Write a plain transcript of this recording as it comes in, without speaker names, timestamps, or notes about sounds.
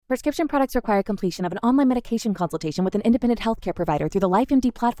Prescription products require completion of an online medication consultation with an independent healthcare provider through the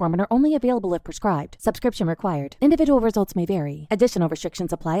LifeMD platform and are only available if prescribed. Subscription required. Individual results may vary. Additional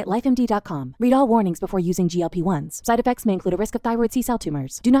restrictions apply at lifemd.com. Read all warnings before using GLP-1s. Side effects may include a risk of thyroid C-cell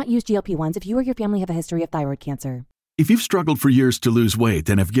tumors. Do not use GLP-1s if you or your family have a history of thyroid cancer. If you've struggled for years to lose weight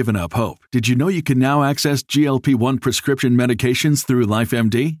and have given up hope, did you know you can now access GLP-1 prescription medications through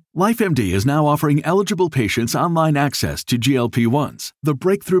LifeMD? LifeMD is now offering eligible patients online access to GLP-1s, the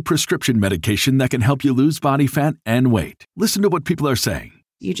breakthrough prescription medication that can help you lose body fat and weight. Listen to what people are saying.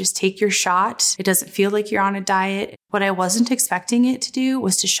 You just take your shot. It doesn't feel like you're on a diet. What I wasn't expecting it to do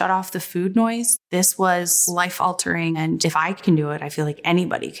was to shut off the food noise. This was life-altering, and if I can do it, I feel like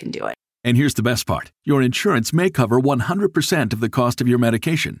anybody can do it. And here's the best part. Your insurance may cover 100% of the cost of your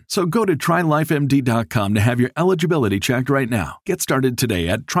medication. So go to TryLifeMD.com to have your eligibility checked right now. Get started today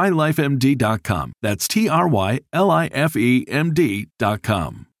at TryLifeMD.com. That's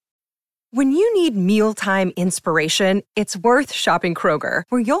TryLifeMD.com. When you need mealtime inspiration, it's worth shopping Kroger,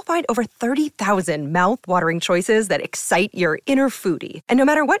 where you'll find over 30,000 mouth-watering choices that excite your inner foodie. And no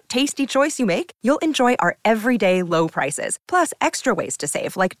matter what tasty choice you make, you'll enjoy our everyday low prices, plus extra ways to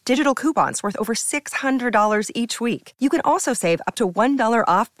save, like digital coupons worth over $600 each week. You can also save up to $1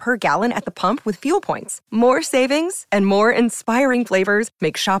 off per gallon at the pump with fuel points. More savings and more inspiring flavors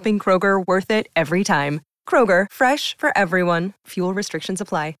make shopping Kroger worth it every time. Kroger, fresh for everyone. Fuel restrictions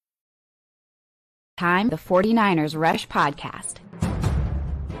apply. Time, the 49ers Rush Podcast.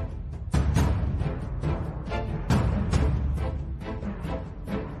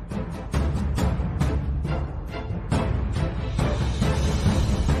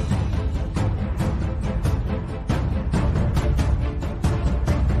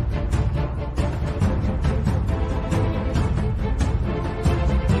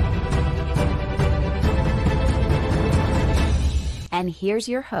 And here's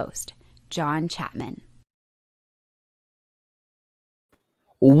your host, John Chapman.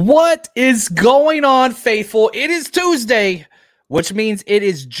 What is going on, faithful? It is Tuesday, which means it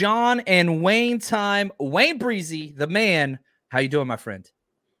is John and Wayne time. Wayne Breezy, the man. How you doing, my friend?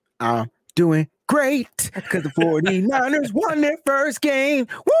 I'm doing great because the 49ers won their first game.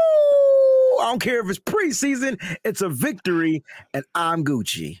 Woo! I don't care if it's preseason. It's a victory, and I'm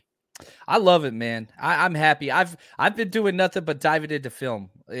Gucci. I love it, man. I'm happy. I've been doing nothing but diving into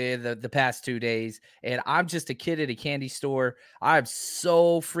film the past 2 days, and I'm just a kid at a candy store. I'm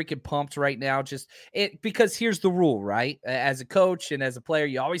so freaking pumped right now. Because here's the rule, right? As a coach and as a player,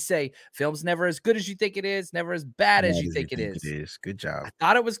 you always say film's never as good as you think it is, never as bad as you think it is. It is. Good job. I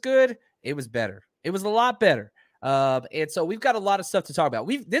thought it was good. It was better. It was a lot better. And so we've got a lot of stuff to talk about.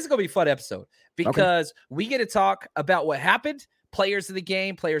 This is going to be a fun episode because we get to talk about what happened, players of the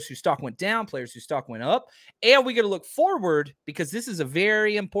game, players whose stock went down, players whose stock went up. And we got to look forward because this is a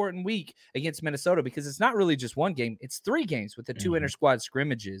very important week against Minnesota because it's not really just one game. It's 3 games with the 2 inter-squad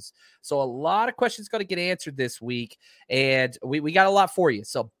scrimmages. So a lot of questions got to get answered this week. And we got a lot for you.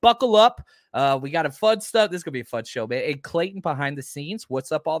 So buckle up. We got a fun stuff. This is going to be a fun show, man. And Clayton behind the scenes.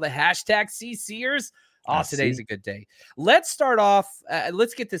 What's up, all the hashtag CCers? Oh, today's a good day. Let's start off.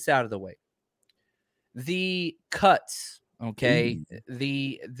 Let's get this out of the way. The cuts. Okay,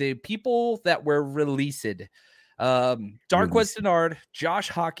 the people that were released, Darqueze Dennard, Josh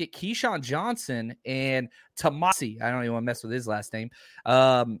Hockett, Keyshawn Johnson, and Tomasi. I don't even want to mess with his last name.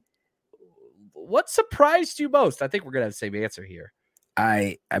 What surprised you most? I think we're gonna have the same answer here.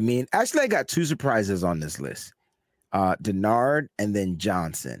 I mean, actually, I got 2 surprises on this list. Dennard and then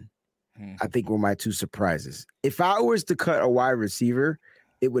Johnson. I think were my 2 surprises. If I was to cut a wide receiver,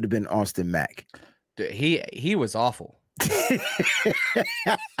 it would have been Austin Mack. Dude, he was awful.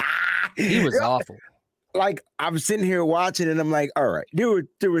 He was awful. Like, I'm sitting here watching and I'm like, all right,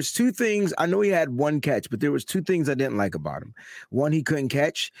 there was 2 things. I know he had 1 catch, but there was 2 things I didn't like about him. One, he couldn't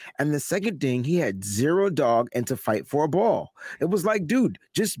catch, and the second thing, he had 0 dog and to fight for a ball. It was like, dude,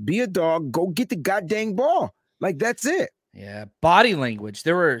 just be a dog, go get the goddamn ball. Like, that's it. Yeah, body language.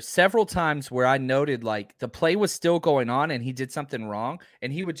 There were several times where I noted like the play was still going on and he did something wrong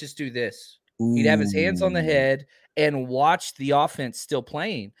and he would just do this. He'd have his hands on the head and watch the offense still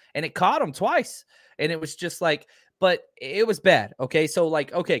playing. And it caught him twice. And it was just like, but it was bad. Okay. So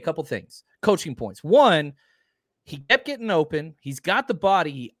like, okay, a couple things. Coaching points. One, he kept getting open. He's got the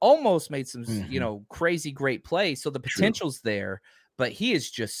body. He almost made some, crazy great plays. So the potential's there, but he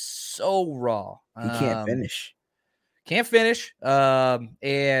is just so raw. He can't finish.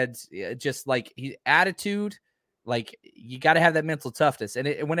 And just like attitude, like you got to have that mental toughness.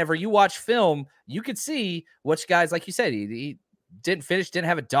 And whenever you watch film, you could see which guys, like you said, didn't finish, didn't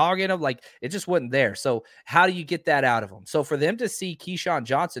have a dog in him. Like, it just wasn't there. So how do you get that out of him? So for them to see Keyshawn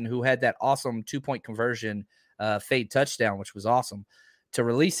Johnson, who had that awesome 2-point conversion fade touchdown, which was awesome, to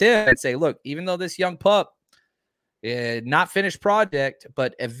release him and say, look, even though this young pup, not finished project,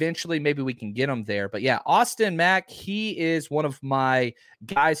 but eventually maybe we can get him there. But yeah, Austin Mack, he is one of my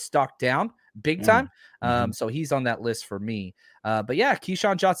guys stocked down big time. So he's on that list for me. But yeah,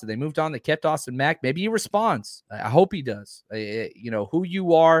 Keyshawn Johnson, they moved on. They kept Austin Mack. Maybe he responds. I hope he does. Who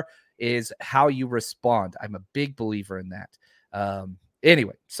you are is how you respond. I'm a big believer in that.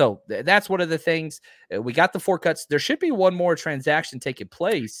 Anyway, so that's one of the things. We got the 4 cuts. There should be one more transaction taking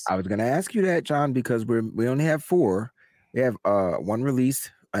place. I was going to ask you that, John, because we only have 4. We have 1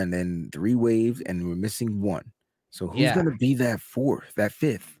 released and then 3 waived, and we're missing 1. So who's going to be that 4th, that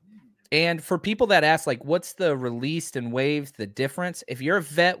 5th? And for people that ask, like, what's the released and waived, the difference? If you're a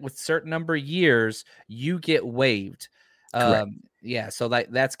vet with a certain number of years, you get waived. Yeah, so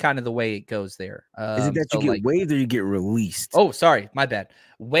that's kind of the way it goes there. Is it that you get waived or you get released? Oh, sorry, my bad.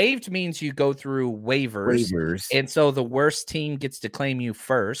 Waived means you go through waivers. And so the worst team gets to claim you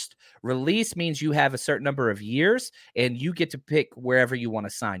first. Release means you have a certain number of years and you get to pick wherever you want to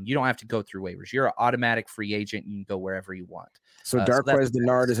sign. You don't have to go through waivers. You're an automatic free agent. You can go wherever you want. So Darqueze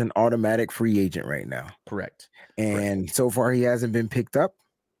Dennard is an automatic free agent right now. Correct. And so far he hasn't been picked up?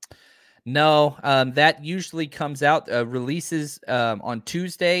 No, that usually comes out, releases on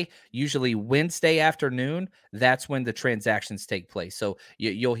Tuesday, usually Wednesday afternoon. That's when the transactions take place. So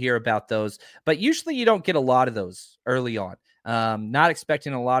you'll hear about those, but usually you don't get a lot of those early on. Not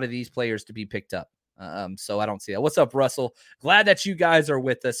expecting a lot of these players to be picked up. So I don't see that. What's up, Russell? Glad that you guys are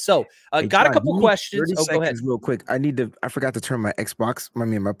with us. So got John, a couple questions. Go ahead. Real quick. I forgot to turn my my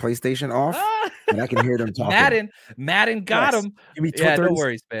PlayStation off and I can hear them talking. Madden got him. Give me no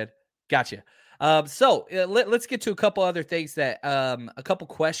worries, man. Gotcha. So let's get to a couple other things that a couple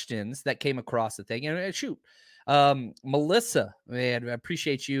questions that came across the thing. And shoot, Melissa, man, I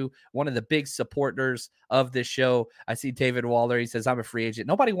appreciate you. One of the big supporters of this show. I see David Waller. He says, I'm a free agent.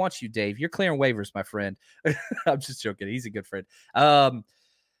 Nobody wants you, Dave. You're clearing waivers, my friend. I'm just joking. He's a good friend.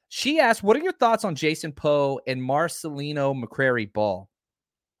 She asked, what are your thoughts on Jason Poe and Marcelino McCrary-Ball?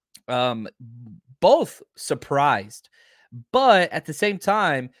 Both surprised. But at the same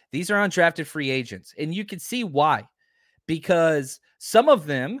time, these are undrafted free agents. And you can see why. Because some of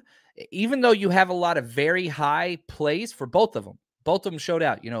them, even though you have a lot of very high plays for both of them showed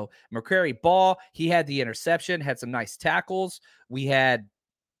out. McCrary-Ball, he had the interception, had some nice tackles. We had,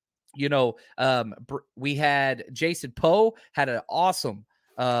 we had Jason Poe, had an awesome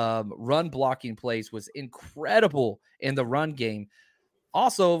run blocking plays, was incredible in the run game.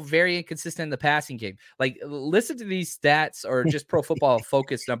 Also very inconsistent in the passing game. Like, listen to these stats or just Pro Football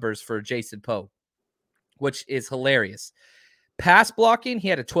Focus numbers for Jason Poe, which is hilarious. Pass blocking, he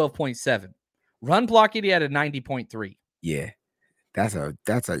had a 12.7. Run blocking, he had a 90.3. Yeah, that's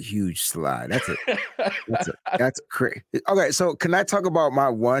a huge slide. That's crazy. Okay, so can I talk about my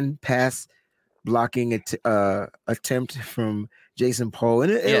one pass blocking attempt from Jason Poe?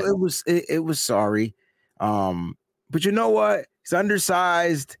 And it was sorry. But you know what? He's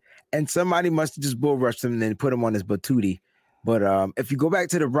undersized, and somebody must have just bull rushed him and then put him on his batootie. But if you go back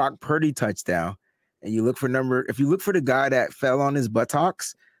to the Brock Purdy touchdown and you look for the guy that fell on his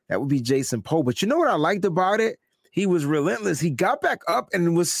buttocks, that would be Jason Poe. But you know what I liked about it? He was relentless. He got back up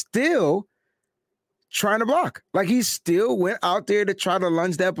and was still trying to block. Like, he still went out there to try to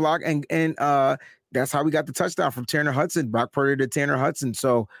lunge that block, and that's how we got the touchdown from Tanner Hudson, Brock Purdy to Tanner Hudson.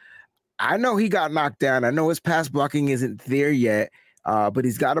 So I know he got knocked down. I know his pass blocking isn't there yet, but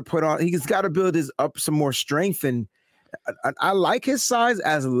he's got to build up some more strength. And I like his size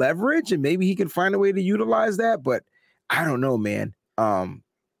as leverage, and maybe he can find a way to utilize that. But I don't know, man.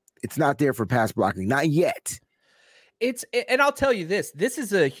 It's not there for pass blocking, not yet. And I'll tell you this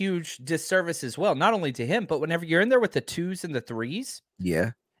is a huge disservice as well, not only to him, but whenever you're in there with the 2s and the 3s,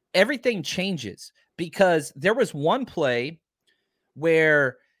 everything changes, because there was one play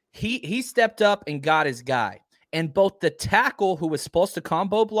where he stepped up and got his guy, and both the tackle who was supposed to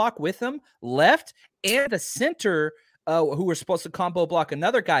combo block with him left, and the center who were supposed to combo block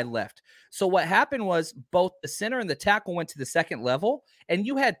another guy left. So what happened was both the center and the tackle went to the second level, and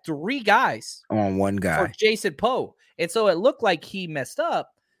you had 3 guys on one guy for Jason Poe. And so it looked like he messed up,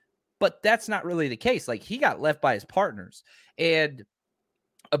 but that's not really the case. Like, he got left by his partners. And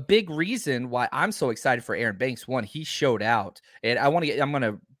a big reason why I'm so excited for Aaron Banks, one, he showed out. And I'm going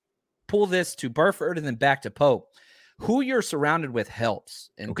to pull this to Burford and then back to Poe. Who you're surrounded with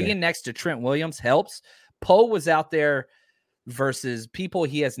helps. And being next to Trent Williams helps. Poe was out there versus people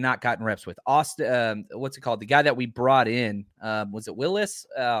he has not gotten reps with. Austin, what's it called? The guy that we brought in, was it Willis?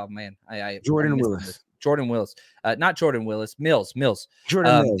 Oh man, Jordan Willis. Jordan Willis, not Jordan Willis, Mills.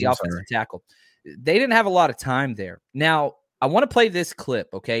 Jordan Mills, the offensive tackle. They didn't have a lot of time there. Now, I want to play this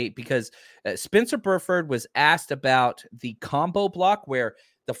clip, okay? Because Spencer Burford was asked about the combo block where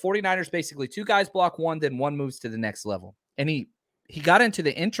the 49ers basically 2 guys block one, then one moves to the next level. And he got into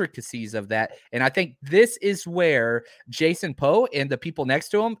the intricacies of that. And I think this is where Jason Poe and the people next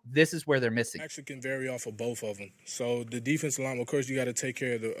to him, this is where they're missing. Actually can vary off of both of them. So the defensive line, of course, you got to take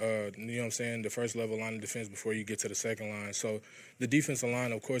care of the, you know what I'm saying, the first level line of defense before you get to the second line. So the defensive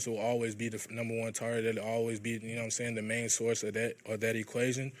line, of course, will always be the number one target. It'll always be, you know what I'm saying, the main source of that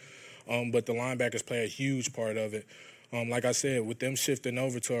equation. But the linebackers play a huge part of it. Like I said, with them shifting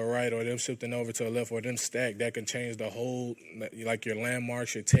over to a right or them shifting over to a left or them stacked, that can change the whole, like your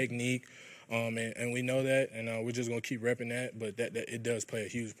landmarks, your technique. And we know that, and we're just going to keep repping that, but that it does play a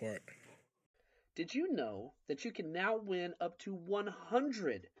huge part. Did you know that you can now win up to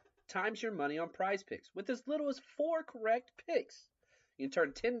 100 times your money on Prize Picks with as little as 4 correct picks? You can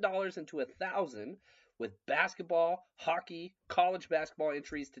turn $10 into $1,000 with basketball, hockey, college basketball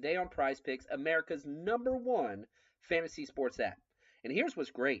entries today on Prize Picks, America's #1 fantasy sports app. And here's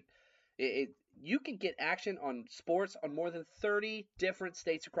what's great. You can get action on sports on more than 30 different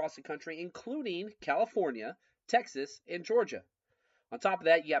states across the country, including California, Texas, and Georgia. On top of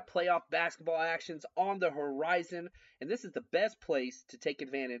that, you got playoff basketball actions on the horizon, and this is the best place to take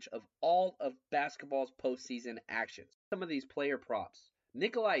advantage of all of basketball's postseason actions. Some of these player props.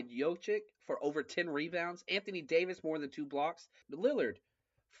 Nikolai Jokic for over 10 rebounds, Anthony Davis more than 2 blocks, Lillard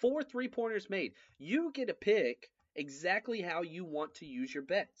 4 3-pointers made. You get to pick exactly how you want to use your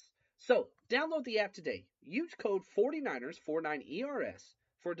bets. So, download the app today. Use code 49ers, 49ERS,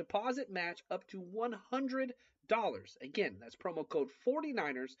 for a deposit match up to $100. Again, that's promo code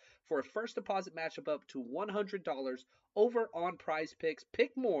 49ers for a first deposit match up to $100 over on Prize Picks.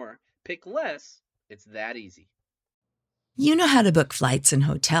 Pick more, pick less. It's that easy. You know how to book flights and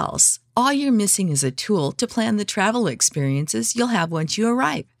hotels. All you're missing is a tool to plan the travel experiences you'll have once you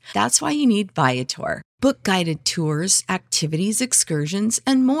arrive. That's why you need Viator. Book guided tours, activities, excursions,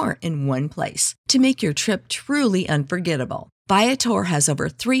 and more in one place to make your trip truly unforgettable. Viator has over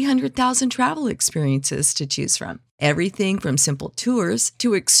 300,000 travel experiences to choose from. Everything from simple tours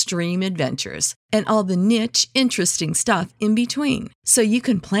to extreme adventures and all the niche, interesting stuff in between. So you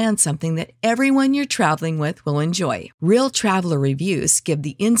can plan something that everyone you're traveling with will enjoy. Real traveler reviews give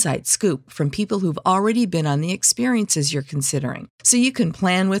the inside scoop from people who've already been on the experiences you're considering. So you can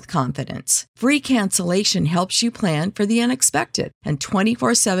plan with confidence. Free cancellation helps you plan for the unexpected. And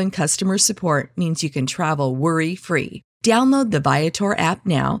 24/7 customer support means you can travel worry-free. Download the Viator app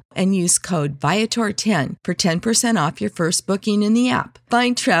now and use code Viator10 for 10% off your first booking in the app.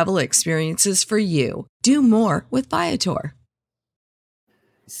 Find travel experiences for you. Do more with Viator.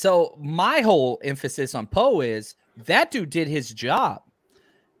 So my whole emphasis on Poe is that dude did his job.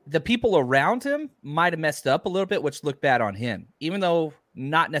 The people around him might have messed up a little bit, which looked bad on him, even though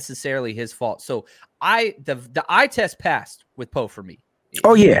not necessarily his fault. So the eye test passed with Poe for me.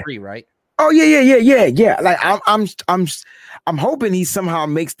 Oh, yeah. Agree, right? Oh yeah. Like I'm hoping he somehow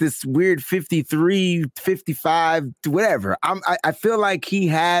makes this weird 53, 55, whatever. I feel like he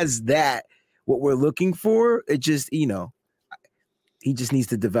has that, what we're looking for. It just, he just needs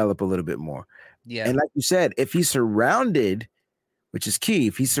to develop a little bit more. Yeah. And like you said, if he's surrounded, which is key,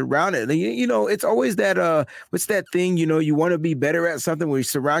 if he's surrounded, it's always that what's that thing, you want to be better at something where you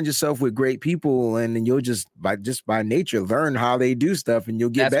surround yourself with great people, and then you'll just by nature learn how they do stuff, and you'll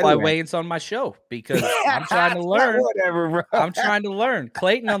get better. That's why Wayne's on my show, because I'm trying to learn. Whatever, bro. I'm trying to learn.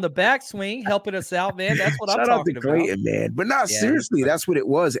 Clayton on the backswing helping us out, man. That's what I'm talking about. Clayton, man. But not seriously, that's what it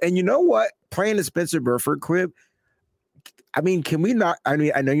was. And you know what? Playing the Spencer Burford clip, I mean, can we not? I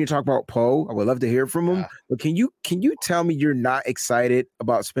mean, I know you talk about Poe. I would love to hear from him, but can you tell me you're not excited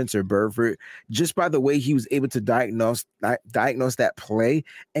about Spencer Burford just by the way he was able to diagnose that play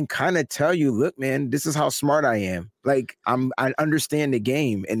and kind of tell you, look, man, this is how smart I am. Like I understand the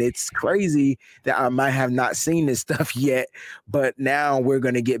game, and it's crazy that I might have not seen this stuff yet, but now we're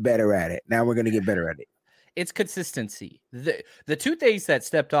gonna get better at it. It's consistency. The two things that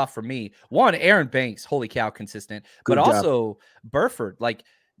stepped off for me, one, Aaron Banks, holy cow, consistent, but also Burford. Like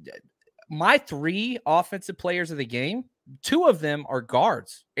my 3 offensive players of the game, 2 of them are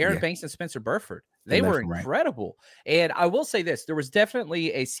guards, Aaron Banks and Spencer Burford. They were incredible. Right. And I will say this, there was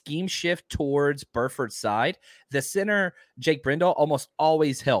definitely a scheme shift towards Burford's side. The center, Jake Brindle, almost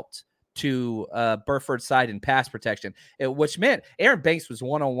always helped. to Burford's side in pass protection, which meant Aaron Banks was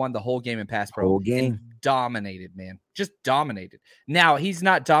one-on-one the whole game in pass pro. Whole game. Dominated, man. Just dominated. Now, he's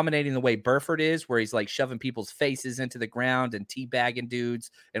not dominating the way Burford is, where he's like shoving people's faces into the ground and teabagging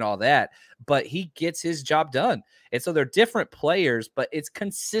dudes and all that, but he gets his job done. And so they're different players, but it's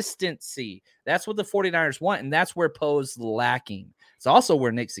consistency. That's what the 49ers want, and that's where Poe's lacking. It's also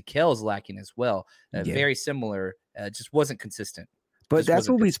where Nick Zakelj is lacking as well. Very similar, just wasn't consistent. But that's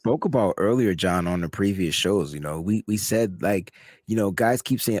what we spoke about earlier, John, on the previous shows. We said, like, guys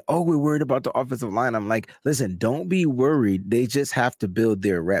keep saying, oh, we're worried about the offensive line. I'm like, listen, don't be worried. They just have to build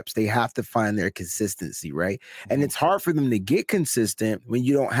their reps. They have to find their consistency, right? And it's hard for them to get consistent when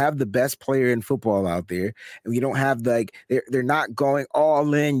you don't have the best player in football out there. And you don't have, like, they're not going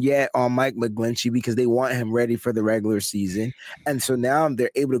all in yet on Mike McGlinchey because they want him ready for the regular season. And so now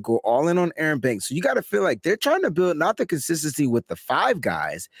they're able to go all in on Aaron Banks. So you got to feel like they're trying to build not the consistency with the 5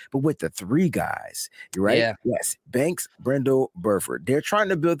 guys, but with the 3 guys, right? Yeah. Yes. Banks, Brendel, Burford. They're trying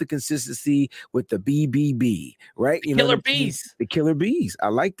to build the consistency with the BBB, right? Killer bees. The killer bees. I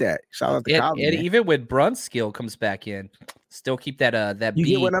like that. Shout out to Colin. And even when Brunskill comes back in, still keep that you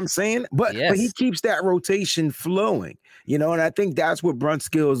B. get what I'm saying? But he keeps that rotation flowing, and I think that's what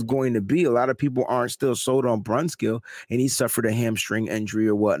Brunskill is going to be. A lot of people aren't still sold on Brunskill, and he suffered a hamstring injury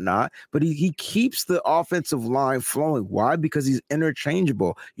or whatnot, but he keeps the offensive line flowing. Why? Because he's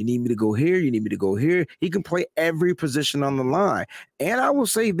interchangeable. You need me to go here, you need me to go here. He can play every position on the line. And I will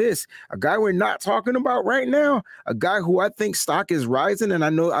say this, a guy we're not talking about right now, a guy who I think stock is rising, and I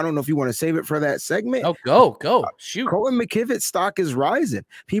don't know if you want to save it for that segment. Oh, go. Shoot. Colton McKivitz stock is rising.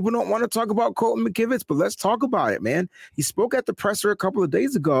 People don't want to talk about Colton McKivitz, but let's talk about it, man. He spoke at the presser a couple of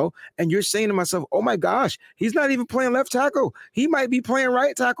days ago, and you're saying to myself, oh my gosh, he's not even playing left tackle. He might be playing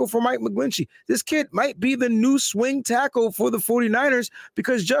right tackle for Mike McGlinchey. This kid might be the new swing tackle for the 49ers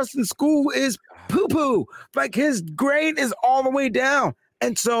because Justin School is poo-poo. Like, his grade is all the way down.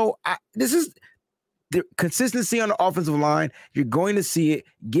 And so this is the consistency on the offensive line. You're going to see it.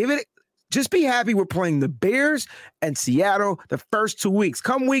 Just be happy we're playing the Bears and Seattle the first 2 weeks.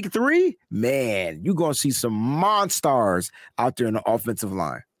 Come week 3, man, you're going to see some monsters out there in the offensive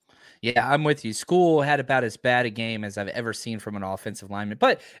line. Yeah, I'm with you. School had about as bad a game as I've ever seen from an offensive lineman.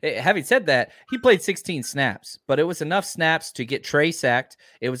 But having said that, he played 16 snaps, but it was enough snaps to get Trey sacked.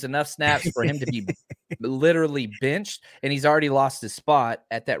 It was enough snaps for him to be literally benched, and he's already lost his spot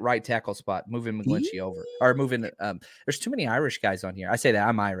at that right tackle spot, moving McGlinchey over. Or moving there's too many Irish guys on here. I say that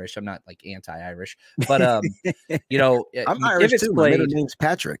I'm Irish. I'm not like anti-Irish. But I'm Irish too. My middle name's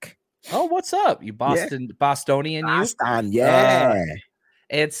Patrick. Oh, what's up? You Bostonian, Boston, yeah.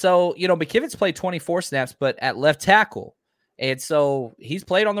 And so, McKivitz played 24 snaps, but at left tackle. And so he's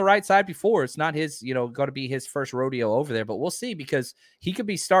played on the right side before. It's not his, going to be his first rodeo over there, but we'll see because he could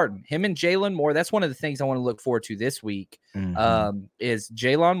be starting. Him and Jalen Moore, that's one of the things I want to look forward to this week is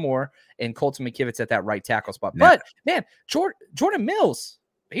Jalen Moore and Colton McKivitz at that right tackle spot. Yeah. But, man, Jordan Mills,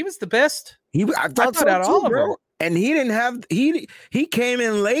 he was the best. I thought so out too, all bro. Of them. And he didn't have – he came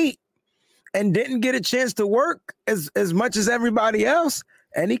in late and didn't get a chance to work as much as everybody else.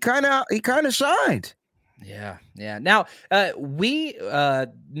 And he kind of shined. Yeah. Now, We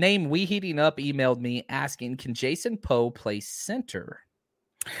Heating Up emailed me asking, can Jason Poe play center?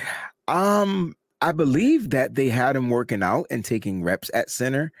 I believe that they had him working out and taking reps at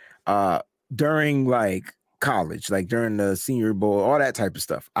center during like college, like during the Senior Bowl, all that type of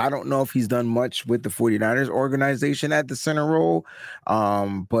stuff. I don't know if he's done much with the 49ers organization at the center role,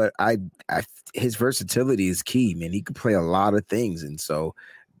 but his versatility is key, man. He could play a lot of things, and so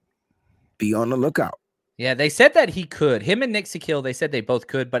be on the lookout. Yeah, they said that he could. Him and Nick Zakelj, they said they both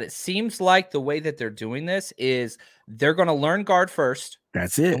could, but it seems like the way that they're doing this is they're going to learn guard first.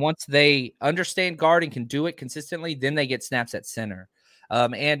 That's it. And once they understand guard and can do it consistently, then they get snaps at center.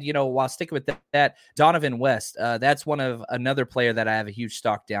 And, while sticking with that, Donovan West, that's another player that I have a huge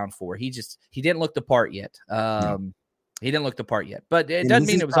stock down for. He didn't look the part yet. He didn't look the part yet, but it doesn't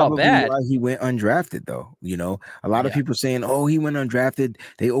mean it was all bad. Why he went undrafted, though. A lot of people saying, "Oh, he went undrafted.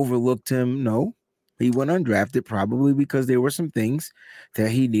 They overlooked him." No, he went undrafted probably because there were some things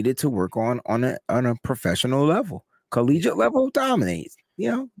that he needed to work on a professional level, collegiate level. Dominates.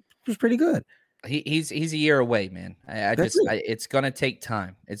 It was pretty good. He's a year away, man. It's going to take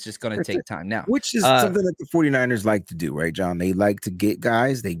time. It's just going to take time now. Which is something that the 49ers like to do, right, John? They like to get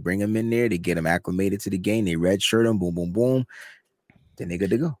guys, they bring them in there, they get them acclimated to the game, they redshirt them, boom, boom, boom. Then they're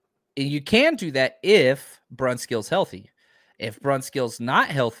good to go. And you can do that if Brunskill's healthy. If Brunskill's not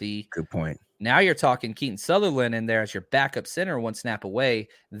healthy, good point. Now you're talking Keaton Sutherland in there as your backup center, one snap away.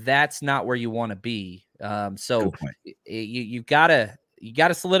 That's not where you want to be. So you gotta you got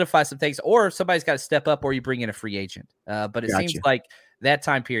to solidify some things, or somebody's got to step up, or you bring in a free agent. But it seems like that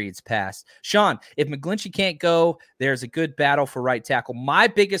time period's passed. Sean, if McGlinchey can't go, there's a good battle for right tackle. My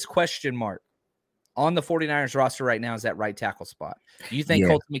biggest question mark on the 49ers roster right now is that right tackle spot. Do you think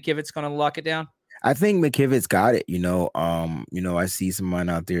Colton McKivit's going to lock it down? I think McKivit's got it. I see someone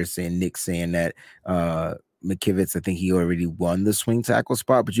out there saying that McKivitz, I think he already won the swing tackle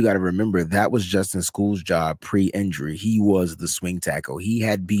spot, but you got to remember that was Justin School's job pre-injury. He was the swing tackle. He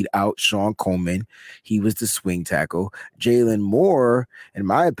had beat out Sean Coleman. He was the swing tackle. Jalen Moore, in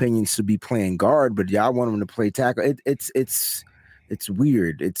my opinion, should be playing guard, but y'all want him to play tackle. It's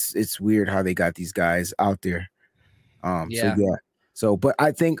weird. It's weird how they got these guys out there. But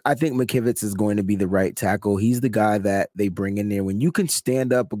I think McKivitz is going to be the right tackle. He's the guy that they bring in there. When you can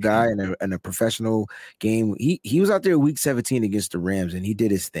stand up a guy in a professional game, he was out there week 17 against the Rams, and he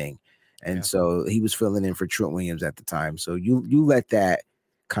did his thing. And so he was filling in for Trent Williams at the time. So you let that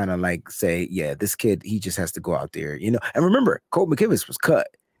kind of like say, yeah, this kid, he just has to go out there, And remember, Colt McKivitz was cut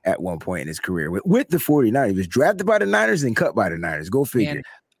at one point in his career with the 49ers. He was drafted by the Niners and cut by the Niners. Go figure. Man,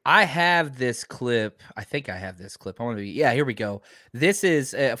 I have this clip. I think I have this clip. Here we go. This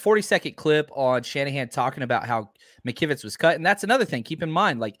is a 40-second clip on Shanahan talking about how McKivitz was cut. And that's another thing. Keep in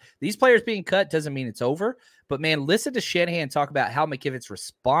mind, like, these players being cut doesn't mean it's over. But, man, listen to Shanahan talk about how McKivitz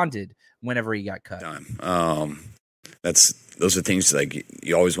responded whenever he got cut. Those are things like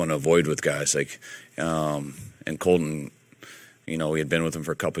you always want to avoid with guys. Like, and Colton, we had been with him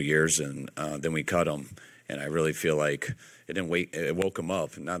for a couple of years, and then we cut him. And I really feel like it woke him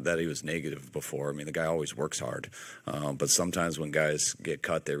up. Not that he was negative before. I mean, the guy always works hard. But sometimes when guys get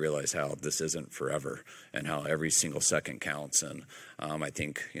cut, they realize how this isn't forever and how every single second counts. And I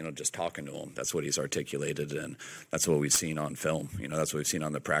think, just talking to him, that's what he's articulated. And that's what we've seen on film. That's what we've seen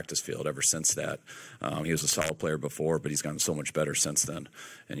on the practice field ever since that. He was a solid player before, but he's gotten so much better since then.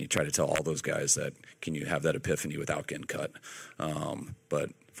 And you try to tell all those guys that, can you have that epiphany without getting cut? But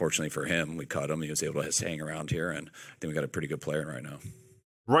fortunately for him, we cut him. He was able to hang around here, and I think we got a pretty good player right now.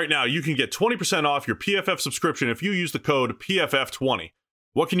 Right now, you can get 20% off your PFF subscription if you use the code PFF20.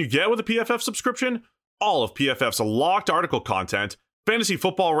 What can you get with a PFF subscription? All of PFF's locked article content, fantasy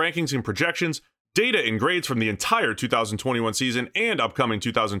football rankings and projections, data and grades from the entire 2021 season and upcoming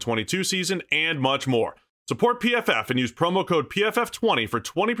 2022 season, and much more. Support PFF and use promo code PFF20 for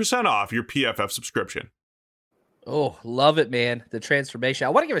 20% off your PFF subscription. Oh, love it, man. The transformation. I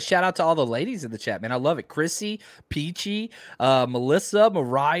want to give a shout out to all the ladies in the chat, man. I love it. Chrissy, Peachy, Melissa,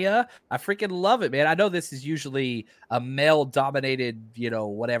 Mariah. I freaking love it, man. I know this is usually a male-dominated,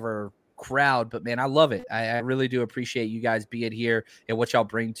 whatever crowd, but, man, I love it. I really do appreciate you guys being here and what y'all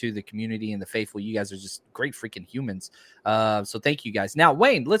bring to the community and the faithful. You guys are just great freaking humans. So thank you guys. Now,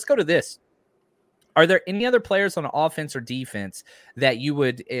 Wayne, let's go to this. Are there any other players on offense or defense that you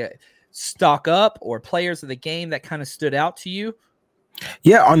would stock up, or players of the game that kind of stood out to you?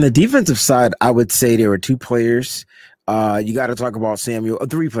 Yeah, on the defensive side, I would say there were two players. You got to talk about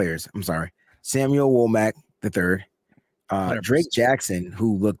three players. I'm sorry. Samuel Womack III, Drake Jackson,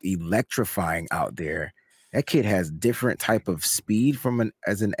 who looked electrifying out there. That kid has different type of speed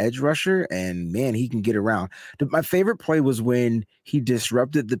as an edge rusher, and man, he can get around. My favorite play was when he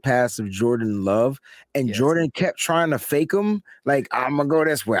disrupted the pass of Jordan Love, and Jordan kept trying to fake him, like, I'm gonna go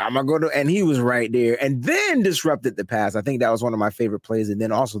this way, I'm gonna go to, and he was right there, and then disrupted the pass. I think that was one of my favorite plays, and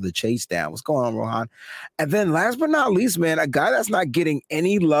then also the chase down. What's going on, Rohan? And then last but not least, man, a guy that's not getting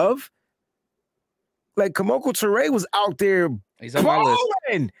any love, like Kemoko Turay was out there. He's on my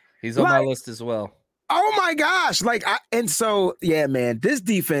list. He's on my list as well. Oh my gosh. Man, this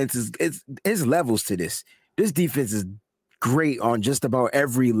defense is levels to this. This defense is great on just about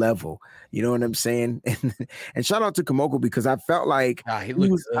every level. You know what I'm saying? And shout out to Kemoko, because I felt like he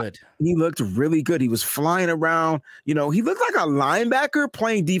looked good. He looked really good. He was flying around. He looked like a linebacker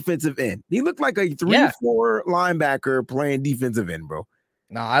playing defensive end. He looked like a 3-4 linebacker playing defensive end, bro.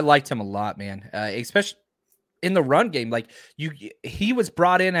 No, I liked him a lot, man. Especially in the run game. Like, he was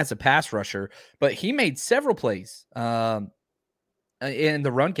brought in as a pass rusher, but he made several plays in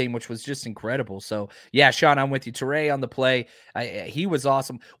the run game, which was just incredible. So yeah, Sean, I'm with you. Turay on the play. He was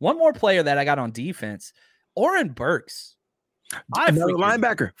awesome. One more player that I got on defense, Oren Burks. Another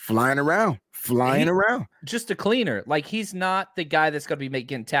linebacker flying around. Just a cleaner. Like, he's not the guy that's going to be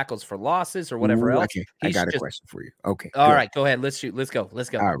getting tackles for losses or whatever else. Okay. I got a question for you. Okay. All right, go ahead. Let's shoot. Let's go. Let's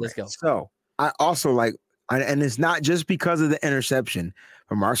go. So I also like, and it's not just because of the interception,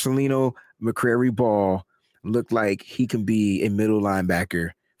 but Marcelino McCrary Ball looked like he can be a middle linebacker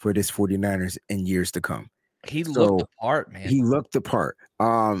for this 49ers in years to come. He looked the part, man. He looked the part.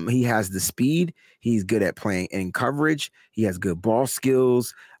 He has the speed. He's good at playing in coverage. He has good ball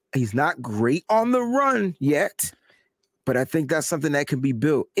skills. He's not great on the run yet, but I think that's something that can be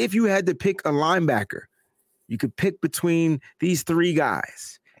built. If you had to pick a linebacker, you could pick between these three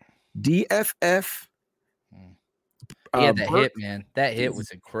guys. DFF. Yeah, that hit, man. That hit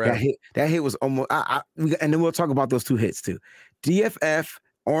was incredible. That hit was almost. And then we'll talk about those two hits too. DFF,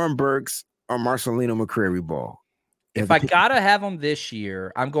 Oren Burks, or Marcelino McCrary Ball. If I gotta have him this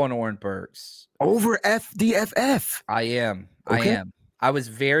year, I'm going Oren Burks over DFF. I am. Okay. I am. I was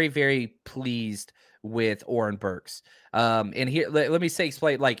very, very pleased with Oren Burks. And here, let me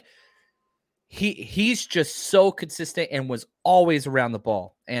explain. Like he's just so consistent and was always around the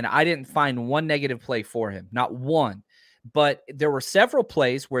ball. And I didn't find one negative play for him, not one. But there were several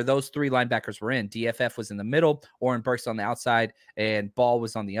plays where those three linebackers were in. DFF was in the middle, Oren Burks on the outside, and Ball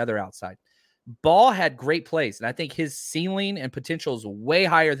was on the other outside. Ball had great plays, and I think his ceiling and potential is way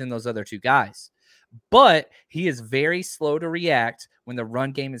higher than those other two guys. But he is very slow to react when the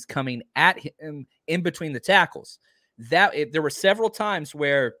run game is coming at him in between the tackles. There were several times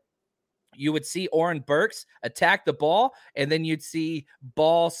where you would see Oren Burks attack the ball, and then you'd see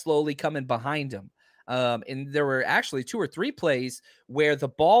Ball slowly coming behind him. And there were actually 2 or 3 plays where the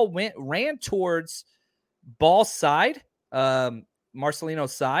ball ran towards Ball's side,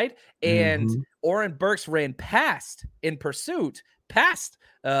 Marcelino's side, and Oren Burks ran in pursuit past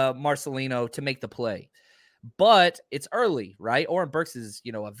Marcelino to make the play. But it's early, right? Oren Burks is,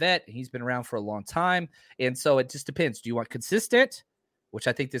 a vet. He's been around for a long time. And so it just depends. Do you want consistent, which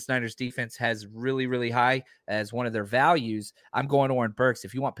I think this Niners defense has really, really high as one of their values? I'm going Oren Burks.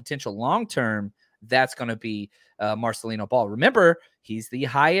 If you want potential long-term, that's going to be Marcelino Ball. Remember, he's the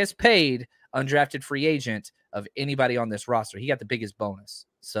highest paid undrafted free agent of anybody on this roster. He got the biggest bonus.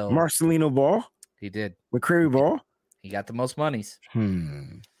 So Marcelino Ball? He did. McCrary Ball? He got the most monies.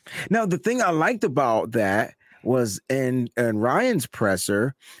 Now, the thing I liked about that was in Ryan's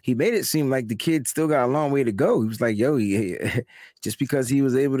presser, he made it seem like the kid still got a long way to go. He was like, just because he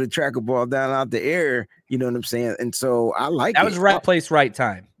was able to track a ball down out the air, you know what I'm saying? And so I like that was right place, right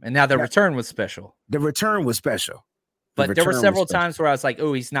time. And now the return was special. The return was special. But there were several times where I was like,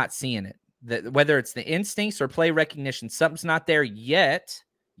 oh, he's not seeing it. Whether it's the instincts or play recognition, something's not there yet.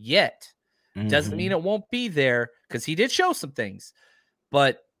 Doesn't mean it won't be there, because he did show some things.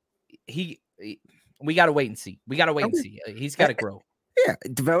 But we got to wait and see. He's got to grow. Yeah,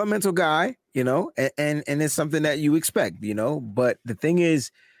 developmental guy, and it's something that you expect, But the thing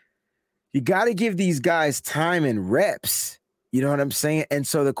is, you got to give these guys time and reps. You know what I'm saying? And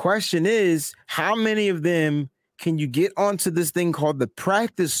so the question is, how many of them can you get onto this thing called the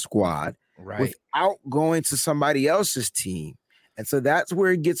practice squad without going to somebody else's team? And so that's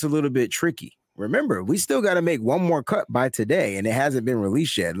where it gets a little bit tricky. Remember, we still got to make one more cut by today, and it hasn't been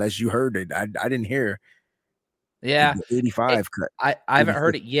released yet, unless you heard it. I didn't hear. Yeah, 85 cut. I haven't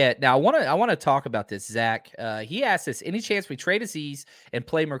heard it yet. Now I want to talk about this. Zach, he asked us, any chance we trade Azeez and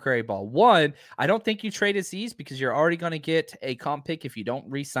play McCrary Ball? One, I don't think you trade Azeez because you're already going to get a comp pick if you don't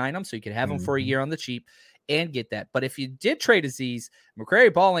re-sign him, so you can have him for a year on the cheap and get that. But if you did trade Azeez,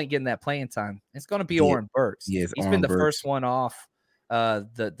 McCrary Ball ain't getting that playing time. It's going to be Oren Burks. Yes, he's been the first one off.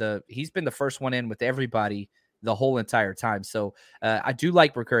 He's been the first one in with everybody the whole entire time. So I do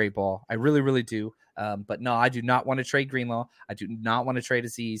like McCrary Ball. I really, really do. But no, I do not want to trade Greenlaw. I do not want to trade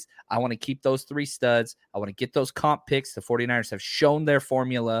Azeez. I want to keep those 3 studs. I want to get those comp picks. The 49ers have shown their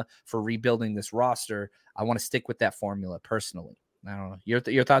formula for rebuilding this roster. I want to stick with that formula personally. I don't know.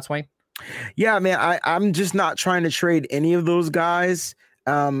 Your thoughts, Wayne? Yeah, man, I'm just not trying to trade any of those guys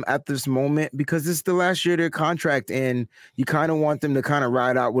at this moment, because it's the last year of their contract, and you kind of want them to kind of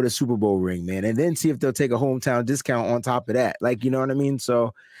ride out with a Super Bowl ring, man, and then see if they'll take a hometown discount on top of that. Like, you know what I mean?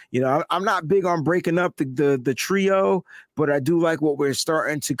 So, I'm not big on breaking up the trio, but I do like what we're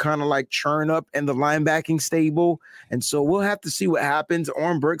starting to kind of like churn up in the linebacking stable. And so we'll have to see what happens.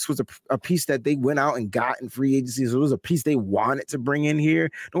 Oren Burks was a piece that they went out and got in free agency. So it was a piece they wanted to bring in here.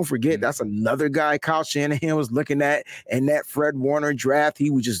 Don't forget, that's another guy Kyle Shanahan was looking at in that Fred Warner draft.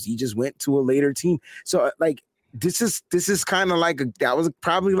 He just went to a later team. So like, this is kind of like that was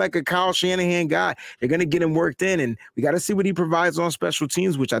probably like a Kyle Shanahan guy. They're going to get him worked in, and we got to see what he provides on special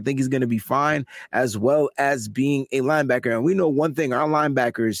teams, which I think he's going to be fine, as well as being a linebacker. And we know one thing, our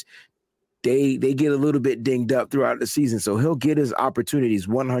linebackers, they get a little bit dinged up throughout the season, so he'll get his opportunities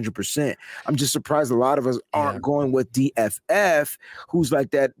 100%. I'm just surprised a lot of us aren't going with DFF, who's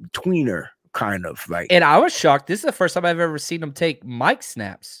like that tweener kind of like. And I was shocked. This is the first time I've ever seen him take Mike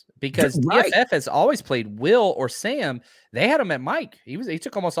snaps. because DFF has always played Will or Sam. They had him at Mike. He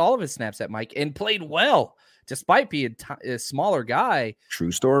took almost all of his snaps at Mike and played well, despite being a smaller guy.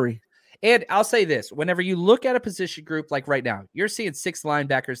 True story. And I'll say this, whenever you look at a position group like right now, you're seeing 6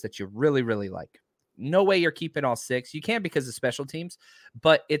 linebackers that you really, really like. No way you're keeping all 6. You can because of special teams,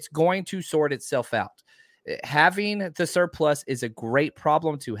 but it's going to sort itself out. Having the surplus is a great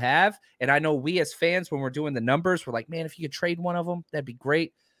problem to have. And I know we as fans, when we're doing the numbers, we're like, man, if you could trade one of them, that'd be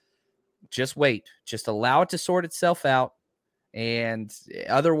great. Just wait. Just allow it to sort itself out. And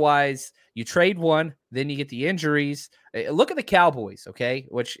otherwise, you trade one, then you get the injuries. Look at the Cowboys, okay,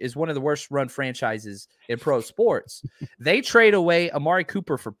 which is one of the worst run franchises in pro sports. They trade away Amari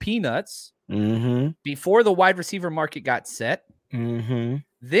Cooper for peanuts before the wide receiver market got set.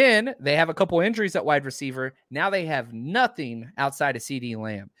 Then they have a couple injuries at wide receiver. Now they have nothing outside of CeeDee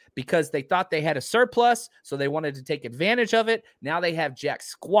Lamb because they thought they had a surplus, so they wanted to take advantage of it. Now they have jack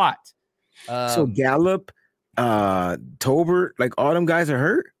squat. So Gallup, Tolbert, like all them guys are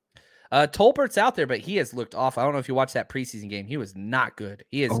hurt. Tolbert's out there, but he has looked off. I don't know if you watched that preseason game. He was not good.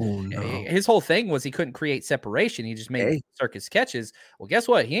 His whole thing was he couldn't create separation. He just made circus catches. Well, guess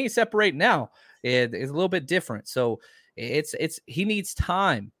what? He ain't separating now. It's a little bit different. So he needs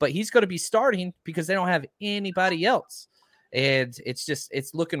time, but he's going to be starting because they don't have anybody else. And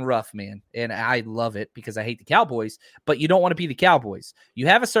it's looking rough, man. And I love it because I hate the Cowboys, but you don't want to be the Cowboys. You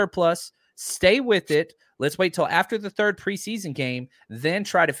have a surplus. Stay with it. Let's wait till after the 3rd preseason game, then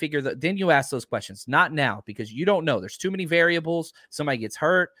try to then you ask those questions. Not now, because you don't know. There's too many variables. Somebody gets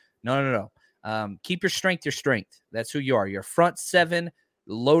hurt. No. Keep your strength. That's who you are. Your front 7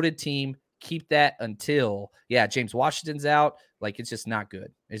 loaded team. Keep that until, James Washington's out. Like, it's just not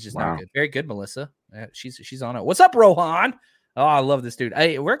good. It's just not good. Very good, Melissa. She's on it. What's up, Rohan? Oh, I love this dude.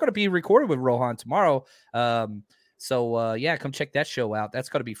 Hey, we're going to be recorded with Rohan tomorrow. So, come check that show out. That's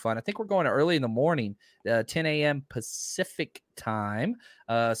going to be fun. I think we're going early in the morning, 10 a.m. Pacific time.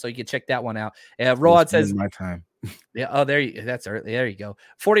 So you can check that one out. Rohan says, my time. Yeah. Oh, that's early. There you go.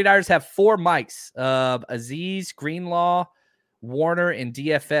 49ers have 4 mics. Azeez, Greenlaw, Warner, and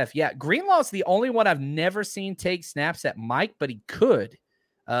DFF. Yeah, Greenlaw's the only one I've never seen take snaps at Mike, but he could.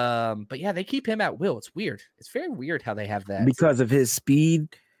 But yeah, they keep him at will. It's weird. It's very weird how they have that. Because of his speed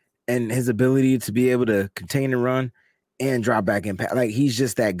and his ability to be able to contain and run and drop back in. Like, he's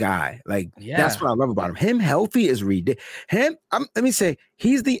just that guy. Like, that's what I love about him. Him healthy is ridiculous. Let me say,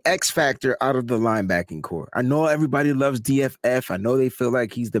 he's the X factor out of the linebacking core. I know everybody loves DFF. I know they feel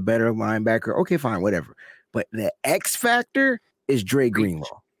like he's the better linebacker. Okay, fine, whatever. But the X factor is Dre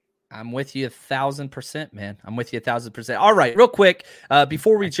Greenlaw. I'm with you 1,000%, man. I'm with you 1,000%. All right, real quick,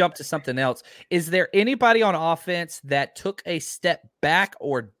 before we jump to something else, is there anybody on offense that took a step back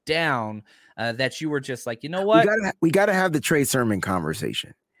or down that you were just like, you know what? We got to have the Trey Sermon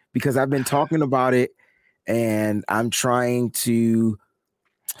conversation because I've been talking about it and I'm trying to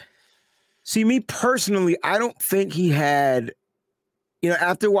see. Me personally, I don't think he had,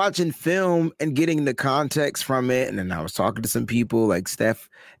 after watching film and getting the context from it, and then I was talking to some people like Steph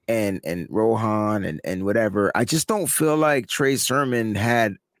and Rohan and whatever, I just don't feel like Trey Sermon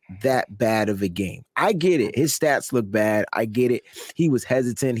had that bad of a game. I get it. His stats look bad. I get it. He was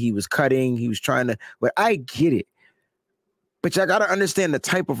hesitant. He was cutting. He was trying to, but I get it. But y'all got to understand the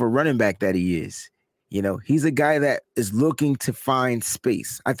type of a running back that he is. He's a guy that is looking to find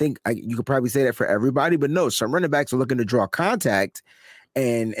space. I think you could probably say that for everybody, but no, some running backs are looking to draw contact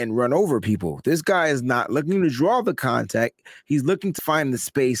and run over people. This guy is not looking to draw the contact. He's looking to find the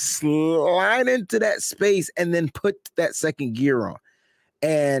space, slide into that space, and then put that second gear on.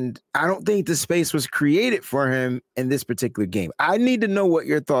 And I don't think the space was created for him in this particular game. I need to know what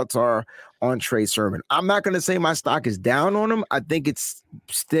your thoughts are on Trey Sermon. I'm not going to say my stock is down on him. I think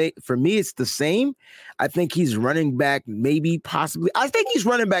for me, it's the same. I think he's running back, possibly. I think he's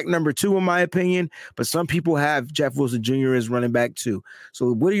running back number 2 in my opinion, but some people have Jeff Wilson Jr. as running back 2.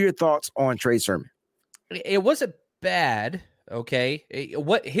 So what are your thoughts on Trey Sermon? It wasn't bad. Okay.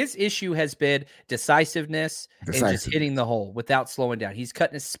 What his issue has been decisiveness and just hitting the hole without slowing down. He's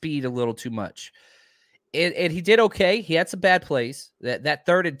cutting his speed a little too much. And he did okay. He had some bad plays. That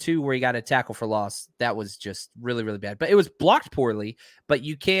 3rd and 2 where he got a tackle for loss, that was just really, really bad. But it was blocked poorly. But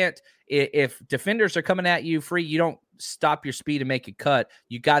you can't, if defenders are coming at you free, you don't stop your speed and make a cut.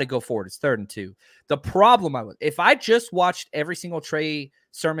 You got to go forward. It's 3rd and 2. The problem if I just watched every single Trey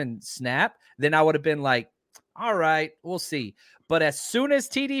Sermon snap, then I would have been like, all right, we'll see. But as soon as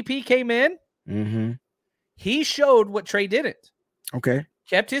TDP came in, he showed what Trey didn't. Okay.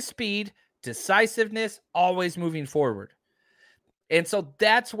 Kept his speed, decisiveness, always moving forward. And so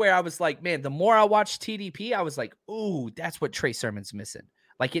that's where I was like, man, the more I watched TDP, I was like, ooh, that's what Trey Sermon's missing.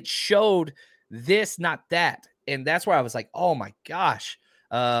 Like it showed this, not that. And that's where I was like, oh my gosh,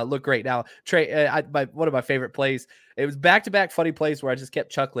 look great. Now, Trey, one of my favorite plays, it was back-to-back funny plays where I just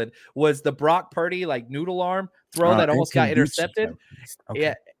kept chuckling, was the Brock Purdy like noodle arm throw that almost got intercepted. Okay.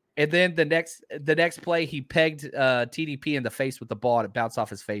 Yeah. And then the next play, he pegged TDP in the face with the ball and it bounced off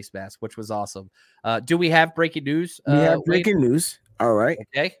his face mask, which was awesome. Do we have breaking news? We have breaking news. All right.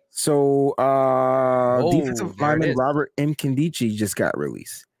 Okay. So defensive lineman Robert Nkemdiche just got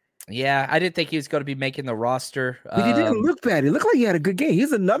released. Yeah, I didn't think he was going to be making the roster. But he didn't look bad. He looked like he had a good game.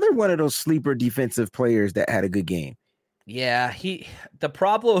 He's another one of those sleeper defensive players that had a good game. Yeah, the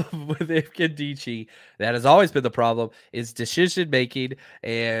problem with Nkemdiche, that has always been the problem, is decision making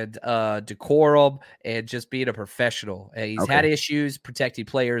and decorum and just being a professional. He's had issues protecting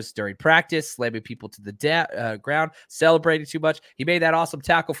players during practice, slamming people to the ground, celebrating too much. He made that awesome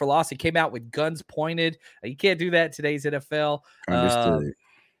tackle for loss. He came out with guns pointed. You can't do that in today's NFL. Understood.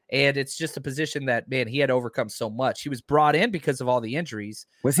 And it's just a position that, man, he had overcome so much. He was brought in because of all the injuries.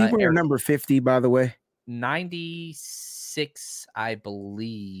 Was he wearing number 50, by the way? 96, I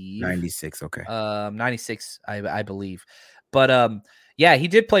believe. 96, okay. 96, I believe. But yeah, he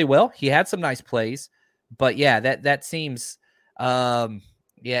did play well. He had some nice plays. But yeah, that seems I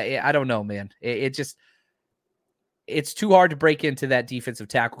don't know, man. It's too hard to break into that defensive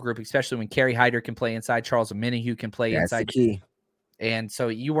tackle group, especially when Kerry Hyder can play inside, Charles Omenihu can play inside. That's the key. And so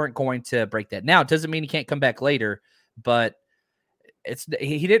you weren't going to break that. Now, it doesn't mean he can't come back later, but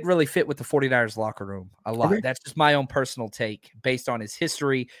he didn't really fit with the 49ers locker room a lot. Okay. That's just my own personal take based on his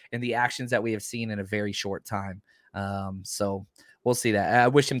history and the actions that we have seen in a very short time. So we'll see that. I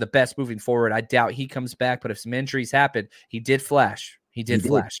wish him the best moving forward. I doubt he comes back, but if some injuries happen, he did flash. He did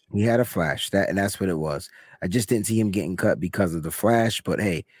flash. He had a flash. That's what it was. I just didn't see him getting cut because of the flash, but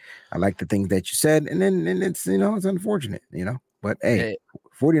hey, I like the things that you said. And it's, it's unfortunate, But hey,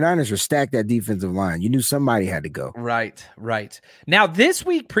 49ers are stacked at defensive line. You knew somebody had to go. Right. Now, this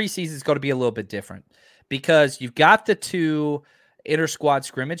week preseason is going to be a little bit different because you've got the 2 inter-squad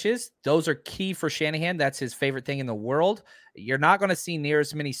scrimmages. Those are key for Shanahan. That's his favorite thing in the world. You're not going to see near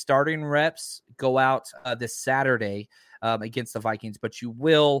as many starting reps go out this Saturday against the Vikings, but you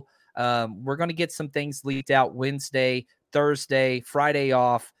will. We're going to get some things leaked out Wednesday, Thursday, Friday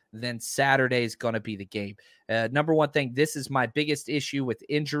off. Then Saturday is going to be the game. Number one thing, this is my biggest issue with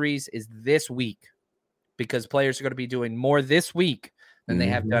injuries is this week because players are going to be doing more this week than they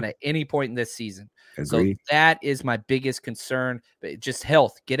have done at any point in this season. Agreed. So that is my biggest concern. Just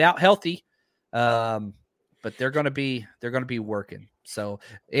health, get out healthy. But they're going to be working. So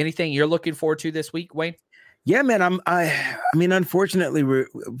anything you're looking forward to this week, Wayne? Yeah, man. I mean, unfortunately, we're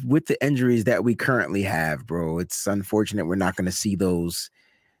with the injuries that we currently have, bro. It's unfortunate we're not going to see those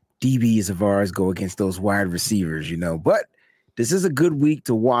DBs of ours go against those wide receivers, but this is a good week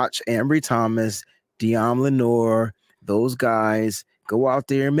to watch Ambry Thomas, Deion Lenore, those guys go out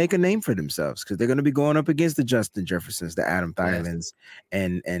there and make a name for themselves because they're going to be going up against the Justin Jeffersons, the Adam Thielens,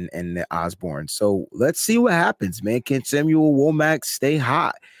 and the Osborne. So let's see what happens, man. Can Samuel Womack stay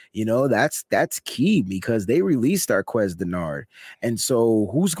hot? That's key because they released Arquez Denard. And so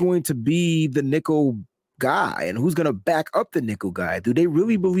who's going to be the nickel guy and who's going to back up the nickel guy? Do they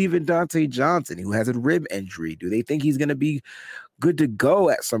really believe in Dante Johnson, who has a rib injury? Do they think he's going to be good to go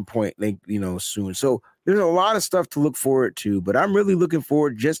at some point, soon? So there's a lot of stuff to look forward to, but I'm really looking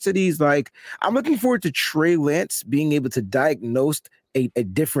forward just to these, I'm looking forward to Trey Lance being able to diagnose a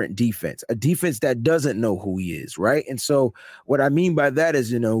different defense, a defense that doesn't know who he is, right? And so what I mean by that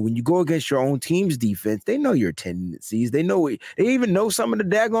is, when you go against your own team's defense, they know your tendencies. They even know some of the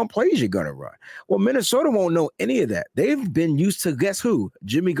daggone plays you're going to run. Well, Minnesota won't know any of that. They've been used to, guess who?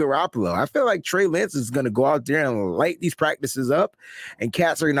 Jimmy Garoppolo. I feel like Trey Lance is going to go out there and light these practices up, and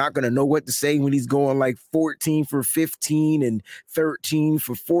cats are not going to know what to say when he's going 14 for 15 and 13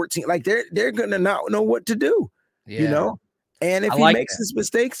 for 14. They're going to not know what to do, And if he makes his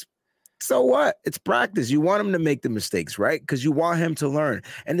mistakes, so what? It's practice. You want him to make the mistakes, right? Because you want him to learn.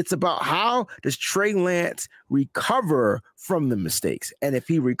 And it's about how does Trey Lance recover from the mistakes. And if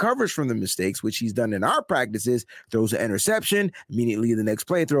he recovers from the mistakes, which he's done in our practices, throws an interception, immediately the next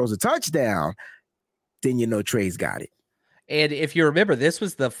play throws a touchdown, then Trey's got it. And if you remember, this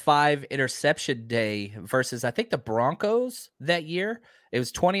was the 5 interception day versus, I think, the Broncos that year. It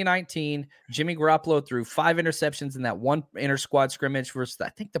was 2019. Jimmy Garoppolo threw 5 interceptions in that one inter-squad scrimmage versus, I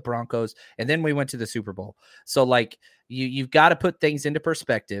think, the Broncos. And then we went to the Super Bowl. So, you've got to put things into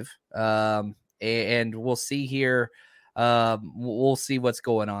perspective. And we'll see here. We'll see what's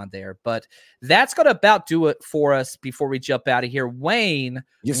going on there. But that's going to about do it for us before we jump out of here. Wayne,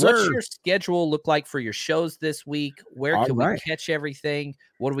 what's your schedule look like for your shows this week? Where can we catch everything?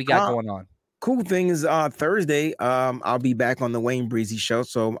 What do we got going on? Cool thing is Thursday, I'll be back on the Wayne Breezy show.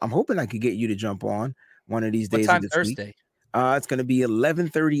 So I'm hoping I could get you to jump on one of these days. What time Thursday? Week. It's going to be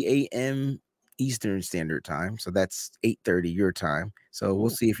 11:30 a.m. Eastern Standard Time. So that's 8:30 your time. So we'll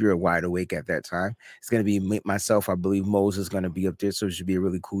see if you're wide awake at that time. It's going to be myself. I believe Moses is going to be up there. So it should be a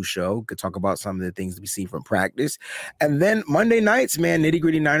really cool show. Could talk about some of the things we see from practice. And then Monday nights, man, Nitty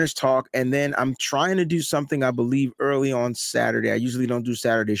Gritty Niners talk. And then I'm trying to do something, I believe, early on Saturday. I usually don't do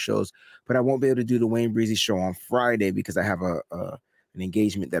Saturday shows, but I won't be able to do the Wayne Breezy show on Friday because I have an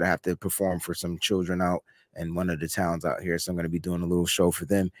engagement that I have to perform for some children out in one of the towns out here. So I'm going to be doing a little show for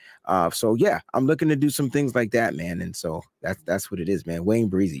them. So yeah, I'm looking to do some things like that, man. And so that's what it is, man. Wayne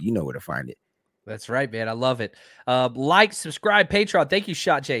Breezy, you know where to find it. That's right, man. I love it. Like, subscribe, Patreon. Thank you,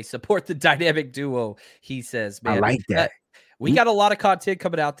 Shot J. Support the dynamic duo, he says, man. I like that. We got a lot of content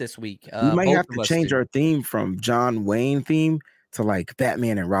coming out this week. We might have to change our theme from John Wayne theme to like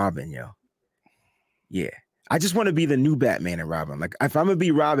Batman and Robin, yo. Yeah. I just want to be the new Batman and Robin. Like, if I'm gonna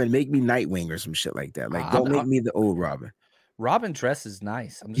be Robin, make me Nightwing or some shit like that. Like, don't make me the old Robin. Robin dresses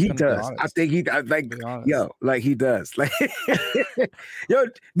nice. He does. I think he like he does. Like, yo,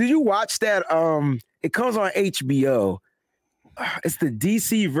 did you watch that? It comes on HBO. It's the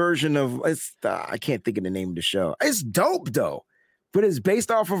DC version of I can't think of the name of the show. It's dope though, but it's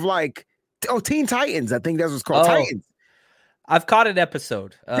based off of Teen Titans. I think that's what's called. Titans. I've caught an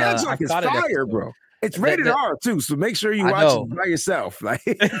episode. That's like it's fire, bro. It's rated R too, so make sure you watch it by yourself. Like,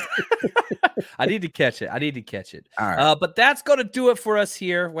 I need to catch it. All right. But that's going to do it for us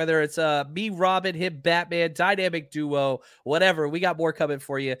here. Whether it's me, Robin, him, Batman, dynamic duo, whatever, we got more coming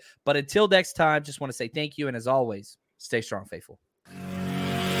for you. But until next time, just want to say thank you, and as always, stay strong, faithful.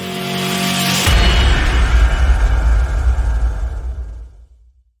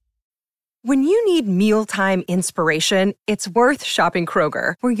 When you need mealtime inspiration, it's worth shopping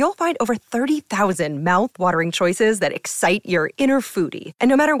Kroger, where you'll find over 30,000 mouth-watering choices that excite your inner foodie. And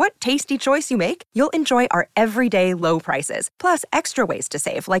no matter what tasty choice you make, you'll enjoy our everyday low prices, plus extra ways to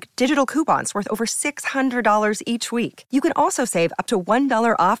save, like digital coupons worth over $600 each week. You can also save up to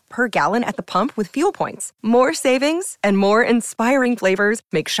 $1 off per gallon at the pump with fuel points. More savings and more inspiring flavors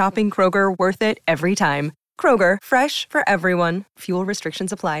make shopping Kroger worth it every time. Kroger, fresh for everyone. Fuel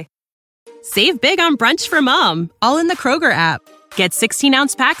restrictions apply. Save big on brunch for mom, all in the Kroger app. Get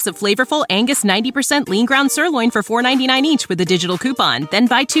 16-ounce packs of flavorful Angus 90% lean ground sirloin for $4.99 each with a digital coupon. Then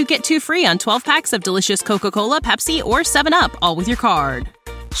buy 2, get 2 free on 12 packs of delicious Coca-Cola, Pepsi, or 7-Up, all with your card.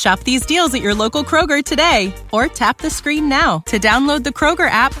 Shop these deals at your local Kroger today, or tap the screen now to download the Kroger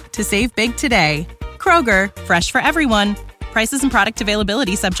app to save big today. Kroger, fresh for everyone. Prices and product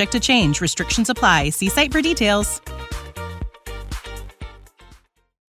availability subject to change. Restrictions apply. See site for details.